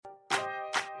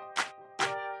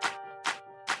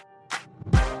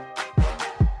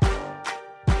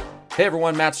Hey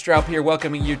everyone, Matt Straub here,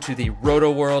 welcoming you to the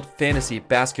Roto World Fantasy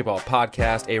Basketball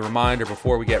Podcast. A reminder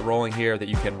before we get rolling here that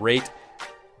you can rate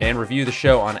and review the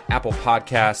show on Apple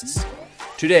Podcasts.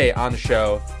 Today on the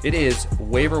show, it is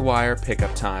waiver wire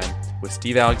pickup time with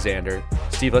Steve Alexander.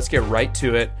 Steve, let's get right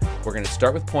to it. We're going to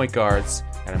start with point guards,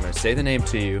 and I'm going to say the name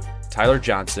to you, Tyler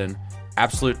Johnson.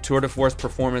 Absolute tour de force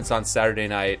performance on Saturday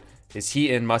night. Is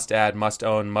he in must-add,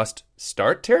 must-own,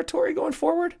 must-start territory going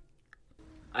forward?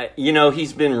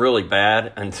 He's been really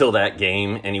bad until that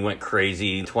game, and he went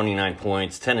crazy, 29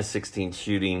 points, 10 of 16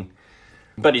 shooting.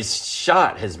 But his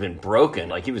shot has been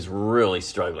broken. He was really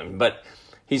struggling. But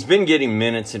he's been getting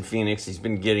minutes in Phoenix. He's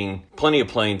been getting plenty of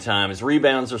playing time. His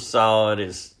rebounds are solid.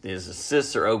 His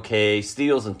assists are okay.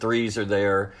 Steals and threes are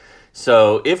there.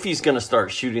 So if he's going to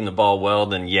start shooting the ball well,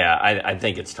 then yeah, I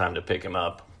think it's time to pick him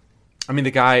up. I mean,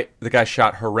 the guy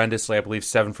shot horrendously, I believe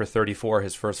 7 for 34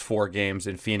 his first 4 games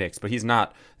in Phoenix, but he's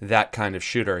not that kind of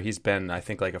shooter. He's been, I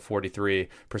think, like a 43%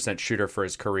 shooter for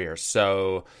his career.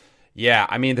 So, yeah,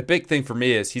 I mean, the big thing for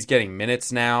me is he's getting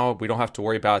minutes now. We don't have to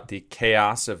worry about the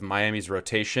chaos of Miami's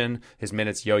rotation, his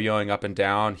minutes yo-yoing up and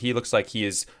down. He looks like he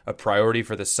is a priority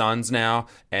for the Suns now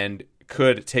and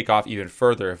could take off even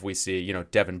further if we see,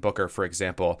 Devin Booker, for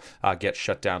example, get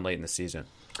shut down late in the season.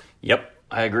 Yep,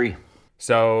 I agree.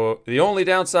 So the only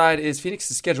downside is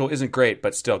Phoenix's schedule isn't great,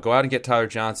 but still, go out and get Tyler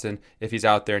Johnson if he's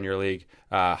out there in your league.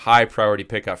 High priority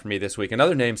pickup for me this week.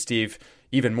 Another name, Steve,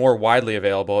 even more widely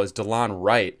available is DeLon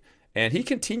Wright, and he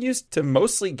continues to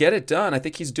mostly get it done. I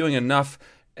think he's doing enough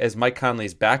as Mike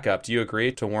Conley's backup. Do you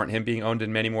agree to warrant him being owned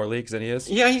in many more leagues than he is?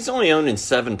 Yeah, he's only owned in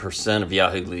 7% of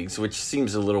Yahoo leagues, which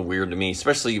seems a little weird to me,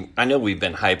 especially I know we've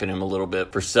been hyping him a little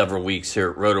bit for several weeks here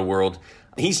at Roto World.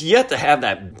 He's yet to have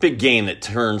that big game that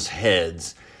turns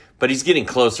heads, but he's getting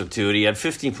closer to it. He had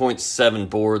 15.7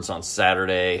 boards on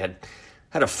Saturday, had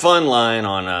a fun line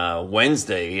on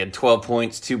Wednesday. He had 12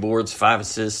 points, 2 boards, 5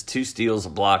 assists, 2 steals, a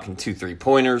block, and 2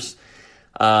 3-pointers.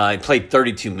 He played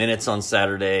 32 minutes on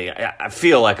Saturday. I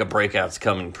feel like a breakout's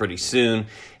coming pretty soon,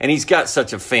 and he's got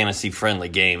such a fantasy-friendly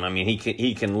game. I mean,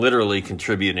 he can literally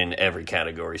contribute in every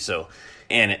category, so...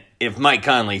 And if Mike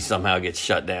Conley somehow gets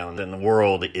shut down, then the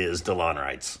world is DeLon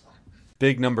Wright's.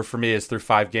 Big number for me is through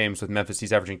 5 games with Memphis,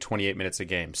 he's averaging 28 minutes a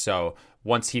game. So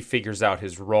once he figures out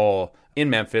his role in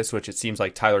Memphis, which it seems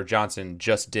like Tyler Johnson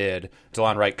just did,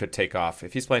 DeLon Wright could take off.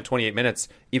 If he's playing 28 minutes,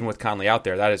 even with Conley out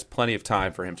there, that is plenty of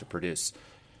time for him to produce.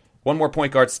 One more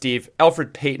point guard, Steve.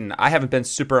 Elfrid Payton. I haven't been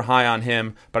super high on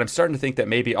him, but I'm starting to think that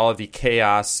maybe all of the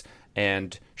chaos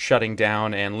and shutting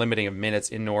down and limiting of minutes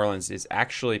in New Orleans is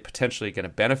actually potentially going to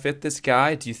benefit this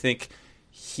guy. Do you think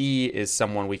he is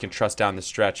someone we can trust down the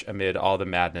stretch amid all the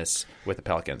madness with the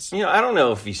Pelicans? I don't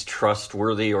know if he's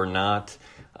trustworthy or not.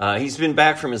 He's been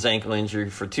back from his ankle injury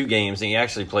for 2 games, and he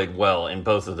actually played well in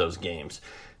both of those games.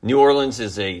 New Orleans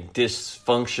is a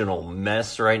dysfunctional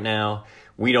mess right now.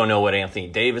 We don't know what Anthony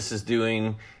Davis is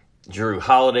doing. Jrue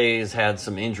Holiday has had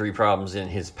some injury problems in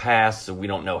his past, so we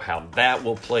don't know how that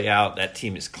will play out. That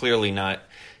team is clearly not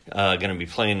going to be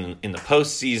playing in the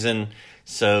postseason,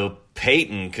 so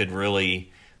Payton could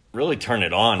really turn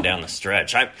it on down the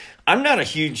stretch. I'm not a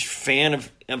huge fan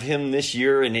of him this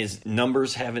year, and his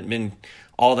numbers haven't been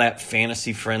all that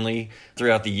fantasy-friendly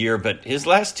throughout the year, but his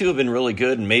last 2 have been really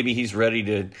good, and maybe he's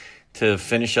ready to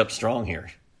finish up strong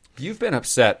here. You've been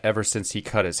upset ever since he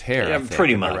cut his hair. Yeah,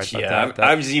 pretty much. Yeah,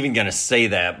 I was even going to say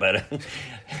that, but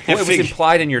it was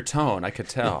implied in your tone. I could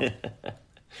tell.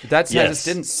 That just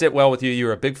didn't sit well with you. You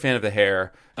were a big fan of the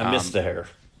hair. I missed the hair.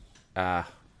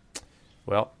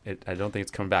 Well, I don't think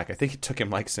it's coming back. I think it took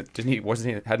him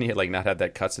hadn't he not had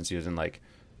that cut since he was in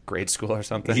grade school or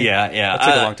something? Yeah. It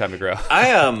took a long time to grow.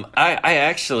 I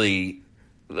actually.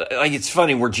 It's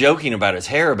funny, we're joking about his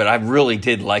hair, but I really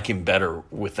did like him better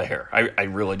with the hair. I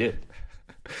really did.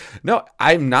 No,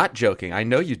 I'm not joking. I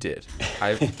know you did.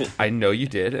 I know you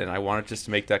did, and I wanted just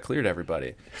to make that clear to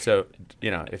everybody. So,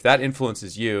 if that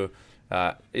influences you,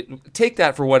 take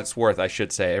that for what it's worth, I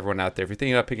should say, everyone out there. If you're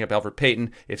thinking about picking up Elfrid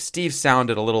Payton, if Steve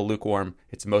sounded a little lukewarm,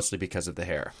 it's mostly because of the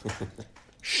hair.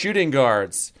 Shooting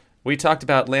guards. We talked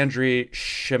about Landry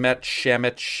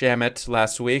Shamet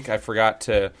last week. I forgot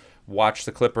to watch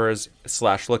the Clippers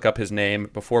 / look up his name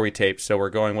before we taped, so we're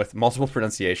going with multiple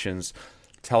pronunciations.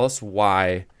 Tell us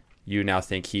why you now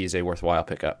think he's a worthwhile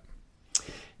pickup.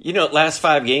 Last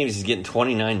 5 games, he's getting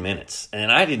 29 minutes,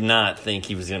 and I did not think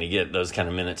he was going to get those kind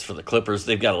of minutes for the Clippers.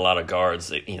 They've got a lot of guards,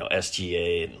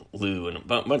 SGA and Lou and a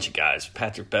bunch of guys,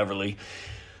 Patrick Beverley.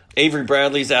 Avery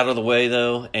Bradley's out of the way,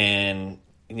 though, and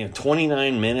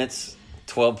 29 minutes,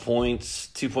 12 points,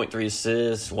 2.3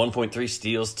 assists, 1.3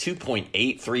 steals, 2.8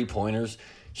 3-pointers,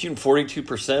 shooting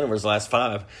 42% over his last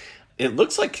 5. it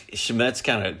looks like Shamet's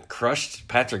kind of crushed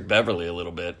Patrick Beverley a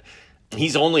little bit.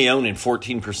 He's only owned in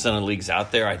 14% of leagues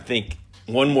out there. I think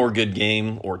one more good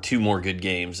game or two more good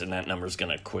games, and that number's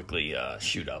going to quickly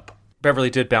shoot up. Beverley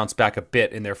did bounce back a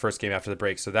bit in their first game after the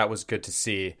break, so that was good to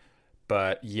see.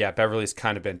 But yeah, Beverley's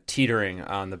kind of been teetering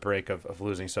on the brink of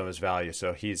losing some of his value,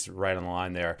 so he's right on the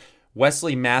line there.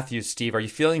 Wesley Matthews, Steve, are you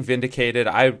feeling vindicated?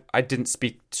 I didn't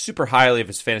speak super highly of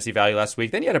his fantasy value last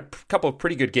week. Then you had a couple of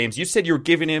pretty good games. You said you were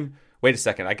giving him... Wait a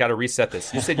second, I got to reset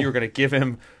this. You said you were going to give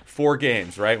him 4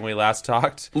 games, right, when we last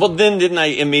talked? Well, then didn't I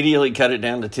immediately cut it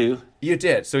down to 2? You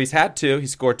did. So he's had 2. He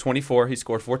scored 24. He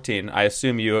scored 14. I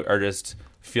assume you are just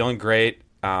feeling great.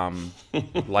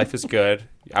 Life is good.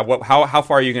 How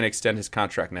far are you going to extend his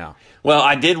contract now? Well,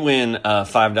 I did win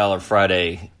 $5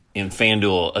 Friday in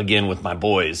FanDuel again with my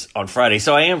boys on Friday,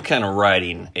 so I am kind of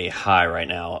riding a high right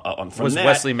now. Was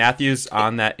Wesley Matthews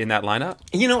in that lineup?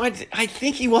 You know, I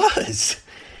think he was.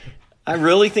 I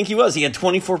really think he was. He had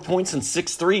 24 points and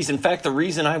 6 threes. In fact, the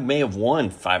reason I may have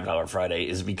won $5 Friday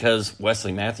is because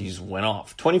Wesley Matthews went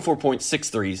off. 24 points,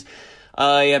 6 threes.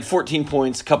 He had 14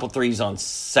 points, a couple threes on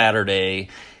Saturday.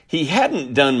 He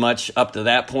hadn't done much up to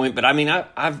that point, but I mean,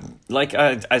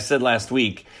 I said last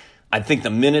week, I think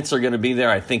the minutes are going to be there.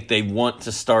 I think they want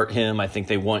to start him. I think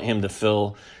they want him to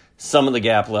fill some of the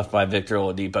gap left by Victor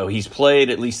Oladipo. He's played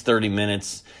at least 30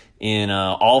 minutes in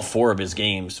all 4 of his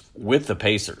games with the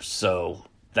Pacers, so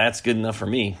that's good enough for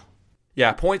me.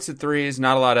 Yeah, points and threes,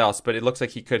 not a lot else, but it looks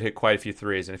like he could hit quite a few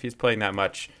threes, and if he's playing that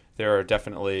much, there are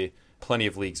definitely plenty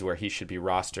of leagues where he should be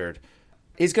rostered.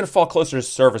 He's going to fall closer to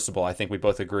serviceable, I think we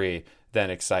both agree, than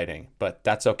exciting, but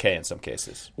that's okay in some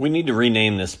cases. We need to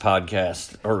rename this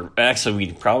podcast, or actually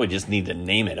we probably just need to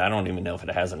name it. I don't even know if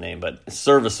it has a name, but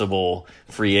Serviceable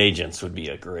Free Agents would be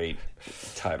a great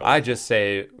title. I just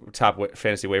say top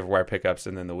fantasy waiver wire pickups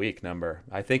and then the week number.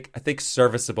 I think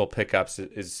serviceable pickups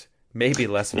is maybe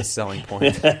less of a selling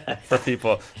point for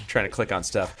people trying to click on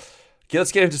stuff. Okay,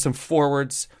 let's get into some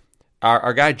forwards.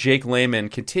 Our guy Jake Layman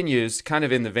continues, kind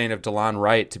of in the vein of DeLon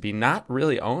Wright, to be not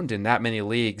really owned in that many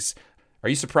leagues. Are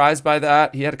you surprised by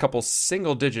that? He had a couple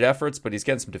single-digit efforts, but he's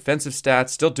getting some defensive stats,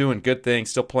 still doing good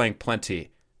things, still playing plenty.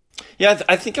 Yeah,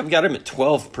 I think I've got him at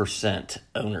 12%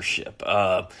 ownership.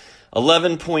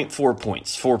 11.4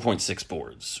 points, 4.6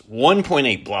 boards,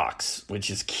 1.8 blocks, which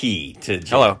is key to Jake.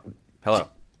 Hello.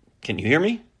 Can you hear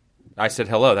me? I said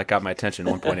hello. That got my attention.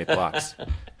 1.8 blocks.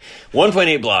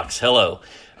 1.8 blocks. Hello.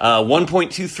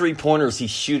 1.23 pointers.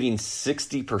 He's shooting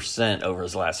 60% over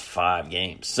his last 5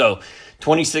 games. So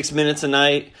 26 minutes a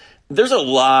night. There's a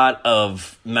lot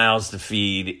of mouths to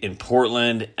feed in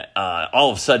Portland.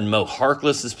 All of a sudden, Mo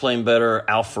Harkless is playing better.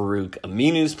 Al-Farouq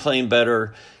Aminu's playing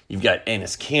better. You've got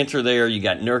Enes Kanter there. You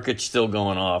got Nurkic still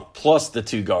going off, plus the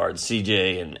 2 guards,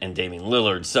 CJ and Damian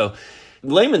Lillard. So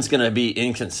Layman's going to be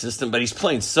inconsistent, but he's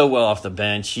playing so well off the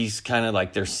bench. He's kind of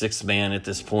like their 6th man at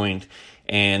this point,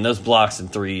 and those blocks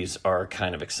and threes are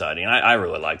kind of exciting. I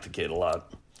really like the kid a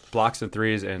lot. Blocks and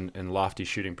threes and lofty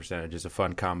shooting percentage is a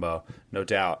fun combo, no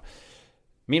doubt.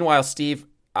 Meanwhile, Steve,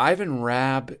 Ivan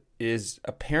Rabb is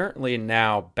apparently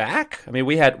now back. I mean,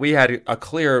 we had a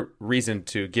clear reason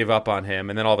to give up on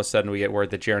him, and then all of a sudden we get word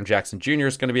that Jaren Jackson Jr.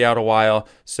 is going to be out a while.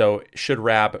 So should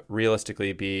Rabb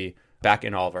realistically be back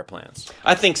in all of our plans?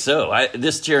 I think so.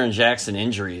 This Jaren Jackson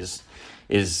injury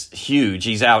is huge.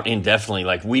 He's out indefinitely.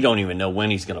 Like, we don't even know when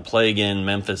he's going to play again.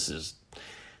 Memphis is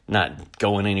not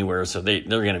going anywhere, so they're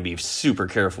going to be super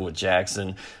careful with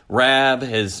Jackson. Rabb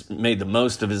has made the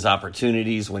most of his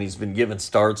opportunities. When he's been given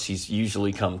starts, he's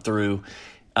usually come through.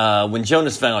 When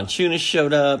Jonas Valanciunas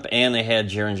showed up and they had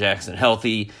Jaren Jackson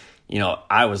healthy,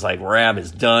 I was like, Rabb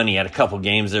is done. He had a couple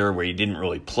games there where he didn't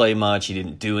really play much. He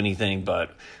didn't do anything.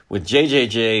 But with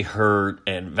JJJ hurt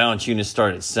and Valanciunas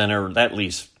started center, that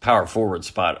leaves power forward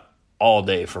spot all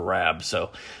day for Rabb.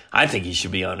 So I think he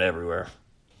should be on everywhere.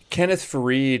 Kenneth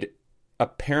Faried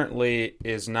apparently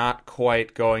is not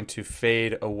quite going to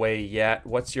fade away yet.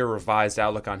 What's your revised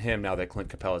outlook on him now that Clint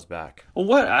Capella's back? Well,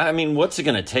 what's it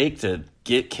going to take to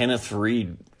get Kenneth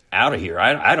Faried out of here?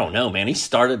 I don't know, man. He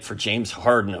started for James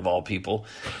Harden, of all people.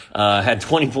 Had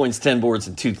 20 points, 10 boards,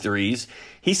 and 2 threes.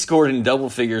 He scored in double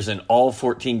figures in all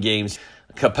 14 games.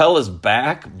 Capella's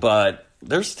back, but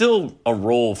there's still a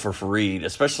role for Faried,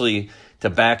 especially to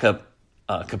back up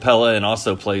Capella and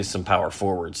also play some power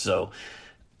forward. So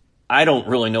I don't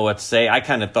really know what to say. I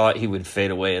kind of thought he would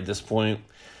fade away at this point.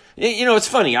 It's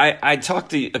funny. I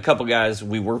talked to a couple guys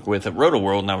we work with at Roto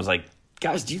World, and I was like,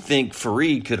 guys, do you think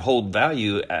Faried could hold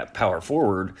value at power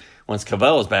forward once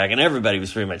Capella's back? And everybody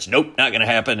was pretty much, nope, not going to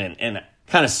happen, and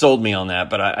kind of sold me on that.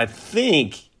 But I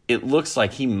think it looks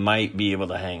like he might be able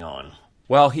to hang on.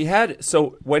 Well,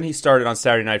 so when he started on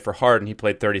Saturday night for Harden, he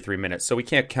played 33 minutes. So we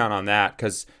can't count on that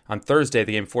because on Thursday,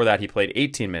 the game before that, he played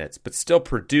 18 minutes, but still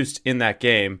produced in that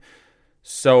game.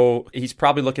 So he's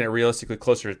probably looking at realistically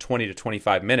closer to 20 to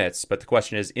 25 minutes. But the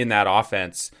question is, in that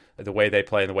offense, the way they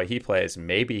play and the way he plays,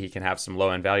 maybe he can have some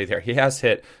low-end value there. He has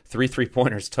hit 3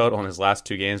 3-pointers total in his last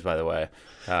 2 games, by the way.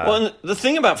 Well, and the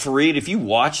thing about Fareed, if you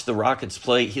watch the Rockets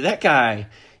play, that guy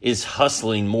is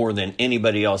hustling more than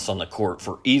anybody else on the court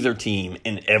for either team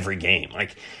in every game.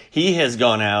 Like, he has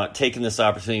gone out, taken this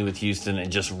opportunity with Houston,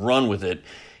 and just run with it.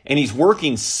 And he's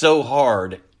working so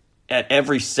hard at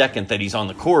every second that he's on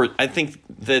the court. I think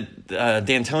that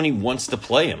D'Antoni wants to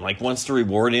play him, like wants to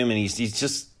reward him, and he's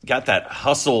just got that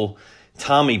hustle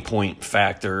Tommy point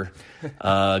factor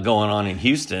going on in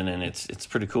Houston, and it's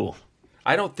pretty cool.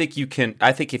 I don't think you can.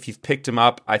 I think if you've picked him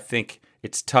up, I think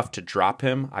it's tough to drop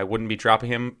him. I wouldn't be dropping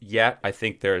him yet. I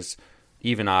think there's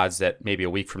even odds that maybe a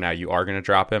week from now you are going to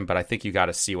drop him, but I think you got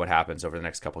to see what happens over the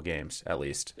next couple games at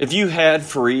least. If you had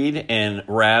Fareed and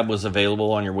Rab was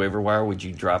available on your waiver wire, would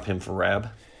you drop him for Rab?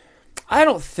 I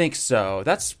don't think so.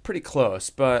 That's pretty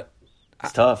close, but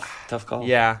it's tough call.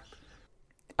 Yeah,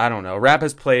 I don't know. Rab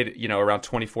has played around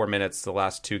 24 minutes the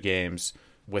last 2 games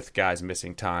with guys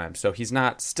missing time, so he's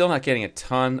still not getting a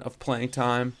ton of playing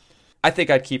time. I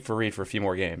think I'd keep Fareed for a few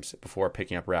more games before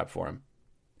picking up Rab for him.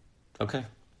 Okay.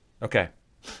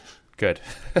 Good.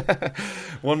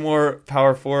 One more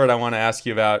power forward I want to ask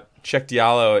you about. Cheick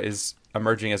Diallo is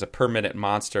emerging as a per-minute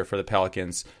monster for the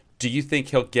Pelicans. Do you think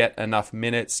he'll get enough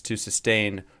minutes to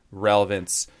sustain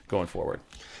relevance going forward?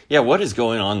 Yeah, what is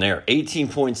going on there? 18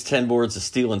 points, 10 boards, a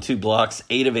steal, and 2 blocks,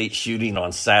 8 of 8 shooting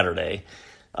on Saturday.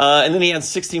 And then he had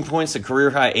 16 points, a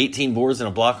career-high 18 boards, and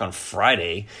a block on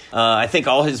Friday. I think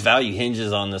all his value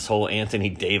hinges on this whole Anthony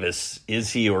Davis,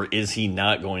 is he or is he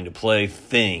not going to play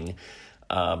thing.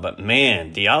 But,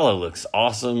 man, Diallo looks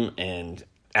awesome. And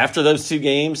after those 2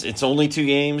 games, it's only 2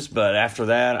 games, but after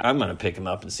that, I'm going to pick him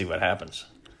up and see what happens.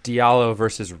 Diallo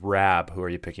versus Rab, who are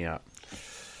you picking up?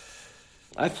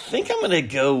 I think I'm going to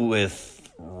go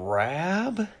with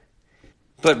Rab.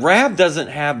 But Rab doesn't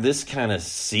have this kind of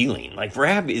ceiling. Like,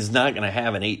 Rab is not going to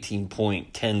have an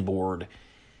 18-point, 10-board,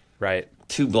 right,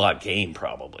 2-block game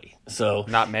probably. So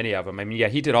not many of them. I mean, yeah,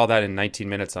 he did all that in 19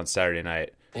 minutes on Saturday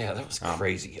night. Yeah, that was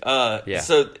crazy. Yeah.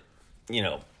 So,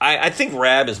 I think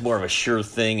Rab is more of a sure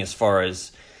thing as far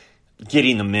as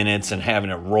getting the minutes and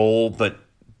having a role, but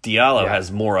Diallo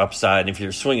has more upside. And if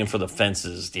you're swinging for the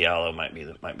fences, Diallo might be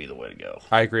the way to go.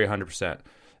 I agree 100%.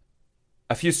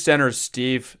 A few centers,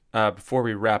 Steve, before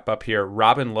we wrap up here.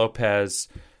 Robin Lopez,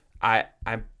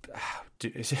 I'm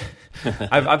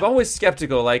always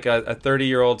skeptical, like a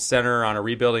 30-year-old center on a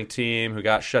rebuilding team who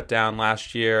got shut down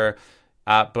last year.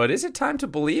 But is it time to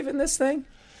believe in this thing?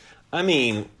 I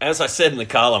mean, as I said in the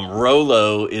column,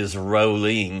 Rolo is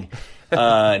rolling.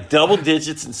 Double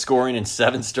digits in scoring in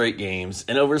 7 straight games.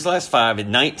 And over his last 5, at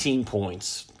 19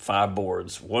 points, 5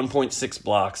 boards, 1.6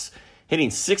 blocks, hitting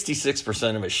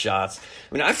 66% of his shots.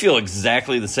 I mean, I feel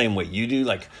exactly the same way you do.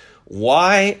 Like,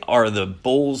 why are the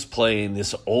Bulls playing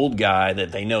this old guy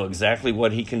that they know exactly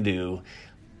what he can do?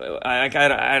 I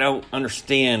don't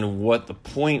understand what the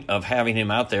point of having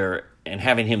him out there and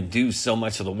having him do so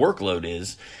much of the workload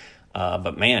is.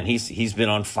 But, man, he's been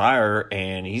on fire,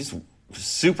 and he's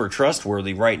super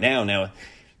trustworthy right now. Now,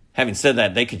 having said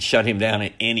that, they could shut him down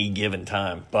at any given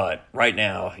time. But right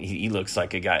now, he looks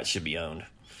like a guy that should be owned.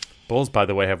 Bulls, by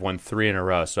the way, have won 3 in a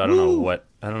row, so I don't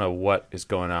know what is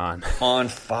going on. On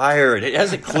fire!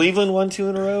 Hasn't Cleveland won 2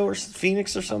 in a row, or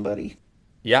Phoenix, or somebody?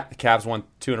 Yeah, the Cavs won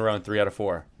 2 in a row and 3 out of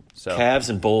 4. So Cavs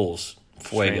and Bulls,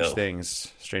 fuego.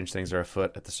 Strange things are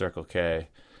afoot at the Circle K.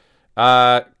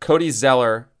 Cody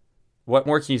Zeller, what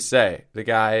more can you say? The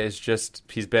guy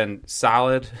he's been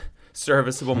solid,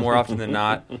 serviceable more often than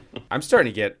not. I'm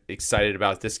starting to get excited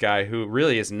about this guy who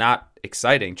really is not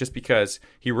exciting just because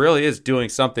he really is doing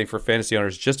something for fantasy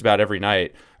owners just about every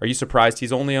night. Are you surprised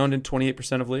he's only owned in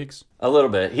 28% of leagues? A little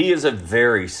bit. He is a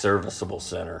very serviceable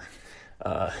center.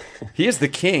 He is the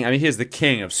king. I mean, he is the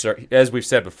king of, as we've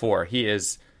said before, he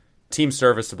is team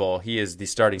serviceable. He is the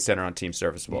starting center on team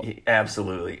serviceable.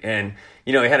 Absolutely. And,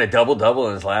 he had a double-double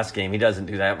in his last game. He doesn't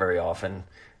do that very often.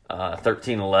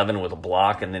 13-11 with a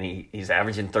block, and then he's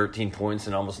averaging 13 points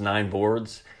and almost 9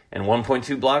 boards and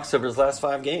 1.2 blocks over his last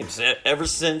 5 games. Ever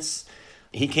since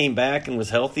he came back and was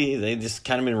healthy, they just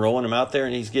kind of been rolling him out there,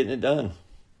 and he's getting it done.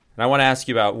 And I want to ask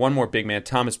you about one more big man.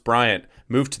 Thomas Bryant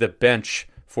moved to the bench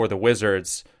for the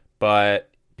Wizards, but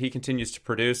he continues to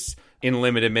produce in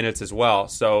limited minutes as well.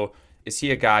 So is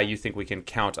he a guy you think we can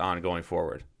count on going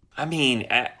forward? I mean,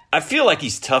 I feel like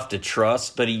he's tough to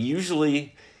trust, but he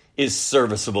usually is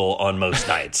serviceable on most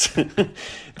nights.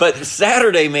 But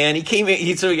Saturday, man, he came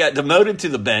in. So he got demoted to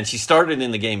the bench. He started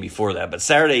in the game before that, but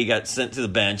Saturday he got sent to the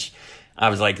bench. I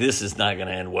was like, this is not going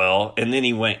to end well. And then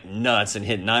he went nuts and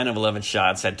hit 9 of 11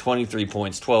 shots, had 23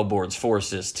 points, 12 boards, 4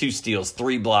 assists, 2 steals,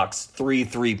 3 blocks, 3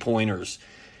 3-pointers.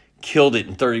 Killed it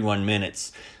in 31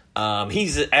 minutes.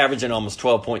 He's averaging almost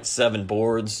 12.7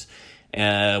 boards,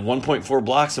 1.4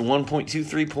 blocks, and 1.2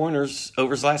 3-pointers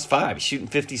over his last 5. He's shooting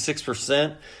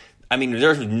 56%. I mean,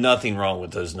 there's nothing wrong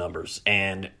with those numbers.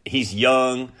 And he's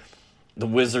young. The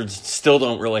Wizards still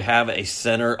don't really have a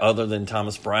center other than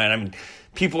Thomas Bryant. I mean,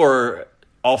 people are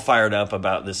all fired up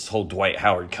about this whole Dwight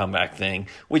Howard comeback thing,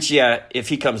 which, yeah, if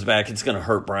he comes back, it's going to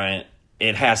hurt Bryant.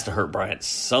 It has to hurt Bryant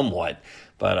somewhat.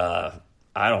 But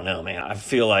I don't know, man. I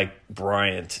feel like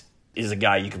Bryant is a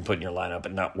guy you can put in your lineup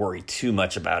and not worry too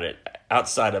much about it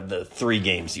outside of the 3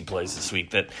 games he plays this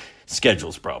week. That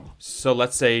schedule's problem. So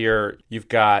let's say you've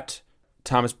got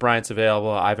Thomas Bryant's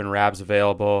available, Ivan Rabb's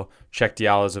available, Cheick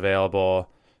Diallo's available,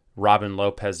 Robin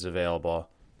Lopez is available.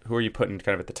 Who are you putting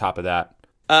kind of at the top of that?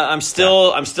 I'm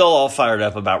still all fired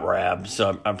up about Rabb,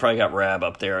 so I probably got Rabb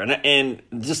up there, and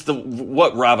just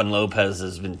what Robin Lopez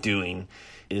has been doing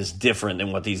is different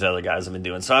than what these other guys have been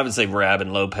doing. So I would say Rabb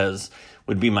and Lopez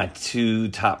would be my 2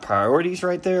 top priorities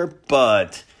right there,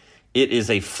 but it is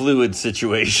a fluid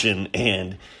situation,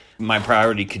 and my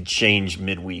priority could change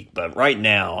midweek. But right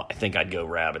now, I think I'd go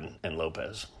Rabb and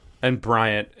Lopez. And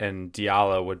Bryant and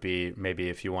Diallo would be maybe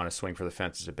if you want to swing for the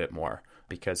fences a bit more,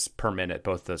 because per minute,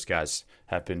 both those guys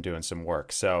have been doing some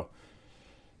work. So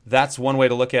that's one way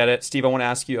to look at it. Steve, I want to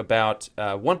ask you about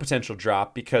one potential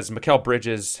drop, because Mikal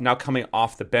Bridges now coming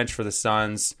off the bench for the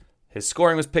Suns. His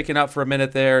scoring was picking up for a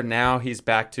minute there. Now he's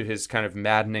back to his kind of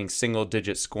maddening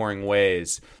single-digit scoring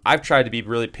ways. I've tried to be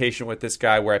really patient with this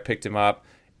guy where I picked him up.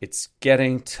 It's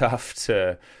getting tough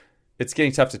to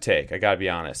take, I got to be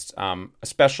honest,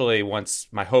 especially once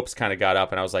my hopes kind of got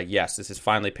up and I was like, yes, this is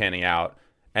finally panning out.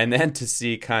 And then to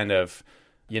see kind of,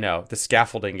 the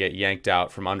scaffolding get yanked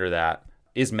out from under that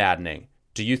is maddening.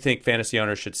 Do you think fantasy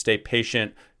owners should stay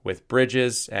patient with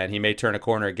Bridges and he may turn a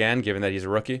corner again, given that he's a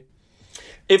rookie?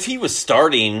 If he was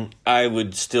starting, I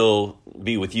would still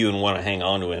be with you and want to hang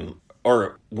on to him,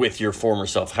 or with your former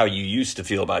self, how you used to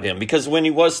feel about him. Because when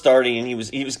he was starting and he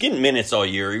was getting minutes all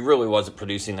year, he really wasn't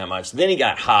producing that much. Then he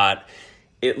got hot.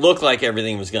 It looked like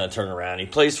everything was going to turn around. He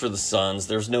plays for the Suns.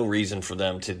 There's no reason for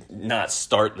them to not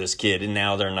start this kid, and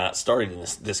now they're not starting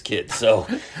this kid. So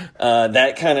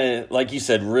that kind of, like you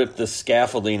said, ripped the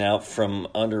scaffolding out from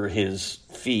under his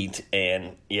feet.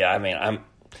 And, yeah, I mean,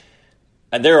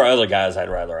 there are other guys I'd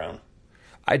rather own.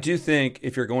 I do think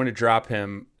if you're going to drop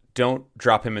him, don't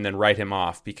drop him and then write him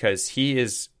off, because he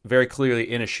is very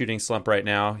clearly in a shooting slump right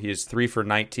now. He is 3 for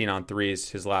 19 on threes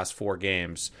his last 4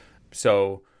 games.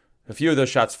 So a few of those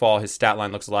shots fall, his stat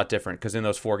line looks a lot different, because in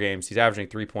those 4 games, he's averaging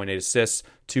 3.8 assists,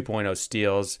 2.0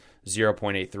 steals,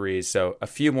 0.8 threes. So a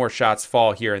few more shots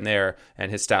fall here and there, and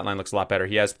his stat line looks a lot better.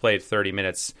 He has played 30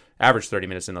 minutes, averaged 30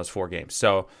 minutes in those 4 games.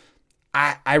 So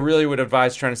I really would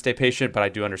advise trying to stay patient, but I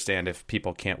do understand if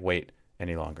people can't wait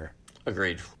any longer.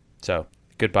 Agreed. So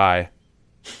goodbye,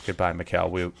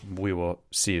 Mikal. We will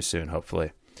see you soon,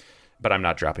 hopefully. But I'm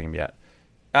not dropping him yet.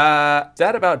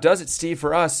 That about does it, Steve,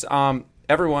 for us.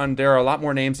 Everyone, there are a lot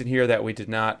more names in here that we did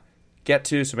not get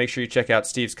to, so make sure you check out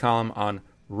Steve's column on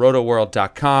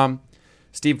rotoworld.com.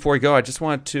 Steve, before we go, I just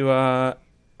want to, I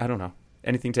don't know,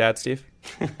 anything to add, Steve?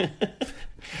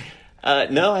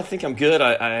 No, I think I'm good.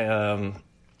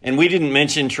 And we didn't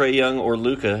mention Trae Young or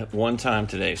Luka one time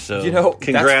today, so that's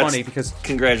funny, because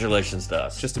congratulations to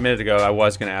us. Just a minute ago, I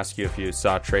was going to ask you if you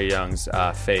saw Trae Young's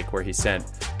fake where he sent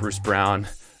Bruce Brown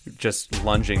just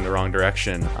lunging the wrong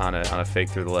direction on a fake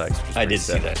through the legs. I did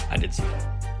see that.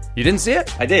 You didn't see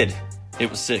it? I did.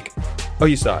 It was sick. Oh,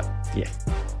 you saw it? Yeah.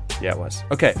 Yeah, it was.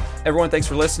 Okay, everyone, thanks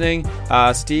for listening.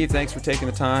 Steve, thanks for taking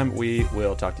the time. We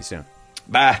will talk to you soon.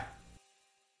 Bye.